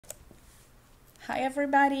Hi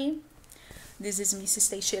everybody, this is Mrs.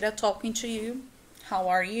 Teixeira talking to you. How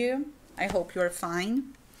are you? I hope you're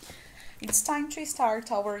fine. It's time to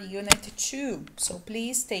start our Unit 2, so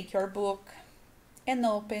please take your book and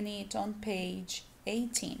open it on page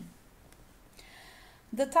 18.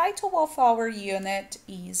 The title of our unit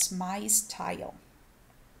is My Style.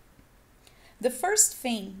 The first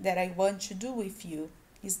thing that I want to do with you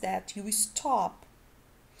is that you stop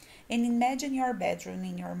and imagine your bedroom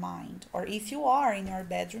in your mind, or if you are in your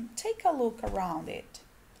bedroom, take a look around it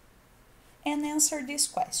and answer these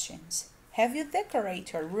questions. Have you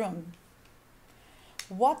decorated your room?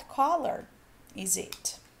 What color is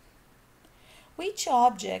it? Which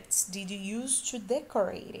objects did you use to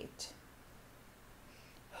decorate it?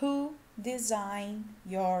 Who designed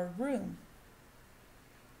your room?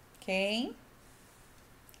 Okay?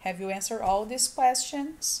 Have you answered all these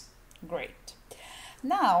questions? Great.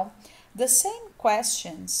 Now, the same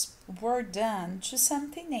questions were done to some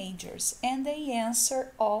teenagers and they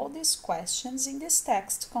answer all these questions in this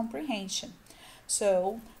text comprehension.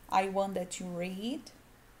 So, I want that you read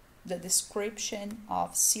the description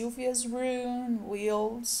of Sylvia's room,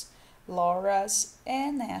 Will's, Laura's,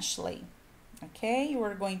 and Ashley. Okay, you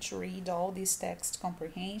are going to read all this text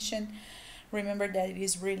comprehension. Remember that it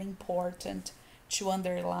is really important to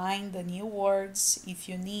underline the new words. If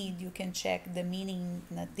you need, you can check the meaning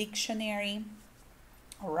in a dictionary.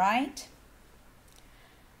 All right?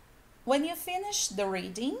 When you finish the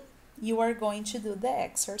reading, you are going to do the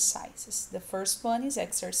exercises. The first one is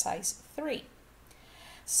exercise 3.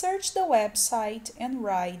 Search the website and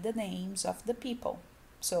write the names of the people.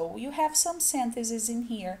 So you have some sentences in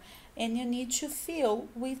here and you need to fill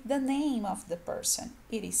with the name of the person.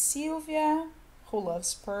 It is Sylvia, who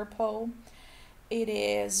loves purple. It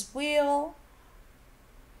is Will,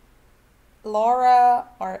 Laura,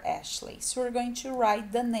 or Ashley. So we're going to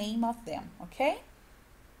write the name of them, okay?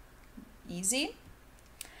 Easy.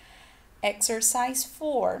 Exercise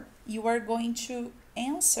 4. You are going to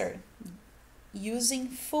answer using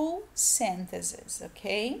full sentences,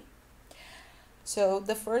 okay? So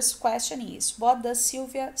the first question is, what does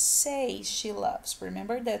Sylvia say she loves?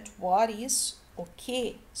 Remember that what is o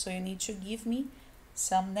que? So you need to give me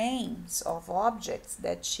some names of objects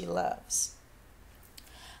that she loves.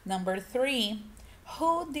 Number 3,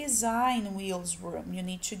 who designed Will's room? You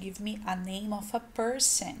need to give me a name of a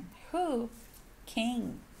person. Who?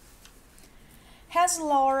 Quem? Has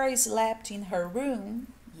Laura slept in her room?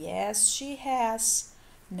 Yes, she has.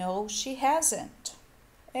 No, she hasn't.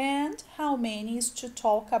 And how many is to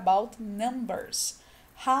talk about numbers.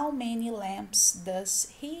 How many lamps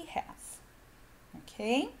does he have?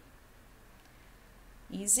 Okay?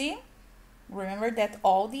 Easy. Remember that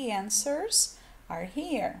all the answers are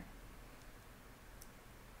here.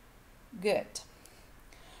 Good.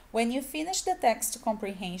 When you finish the text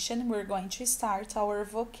comprehension, we're going to start our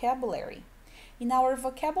vocabulary. In our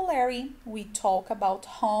vocabulary, we talk about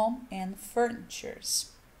home and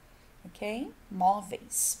furnitures. Okay?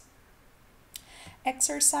 Móveis.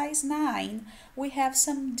 Exercise 9, we have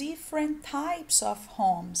some different types of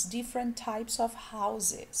homes, different types of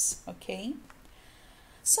houses. Okay?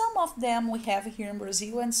 Some of them we have here in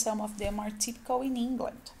Brazil and some of them are typical in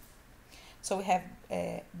England. So we have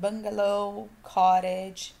bungalow,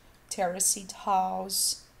 cottage, terraced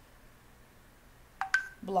house,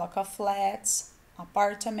 block of flats,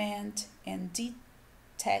 apartment, and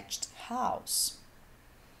detached house.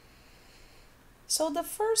 So the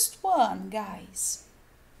first one, guys,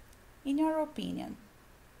 in your opinion,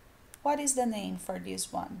 what is the name for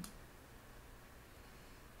this one?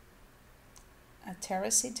 A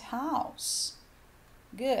terraced house.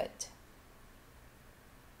 Good.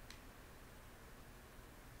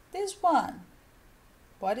 This one,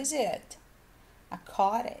 what is it? A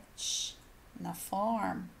cottage in a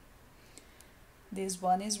farm. This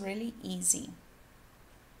one is really easy.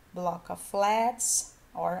 Block of flats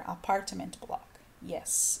or apartment block.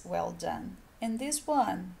 Yes, well done. And this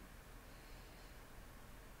one?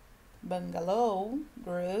 Bungalow.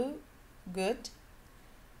 Good.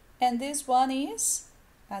 And this one is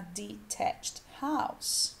a detached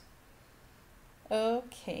house.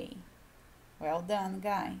 Okay. Well done,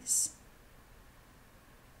 guys.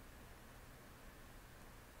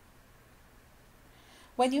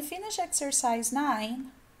 When you finish exercise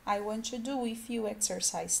 9, I want to do with you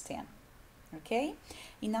exercise 10. Okay?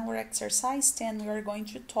 In our exercise 10, we are going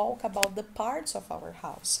to talk about the parts of our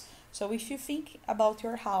house. So if you think about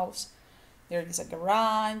your house, there is a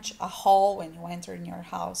garage, a hall when you enter in your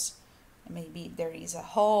house. Maybe there is a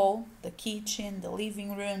hall, the kitchen, the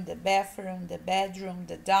living room, the bathroom, the bedroom,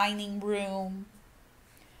 the dining room.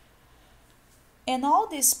 And all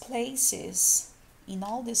these places in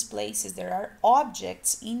all these places there are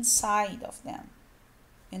objects inside of them.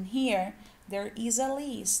 And here there is a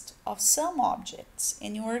list of some objects,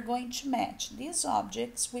 and you are going to match these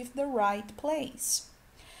objects with the right place.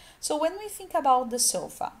 So when we think about the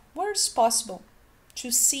sofa, where is possible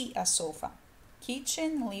to see a sofa?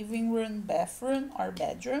 Kitchen, living room, bathroom, or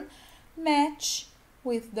bedroom, match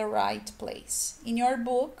with the right place. In your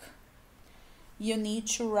book, you need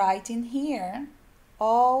to write in here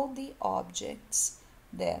all the objects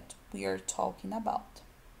that we are talking about.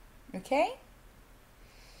 Okay?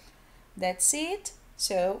 That's it.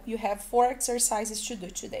 So you have 4 exercises to do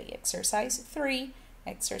today. Exercise 3,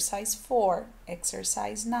 exercise 4,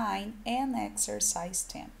 exercise 9, and exercise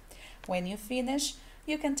 10. When you finish,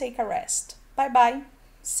 you can take a rest. Bye-bye.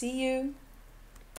 See you.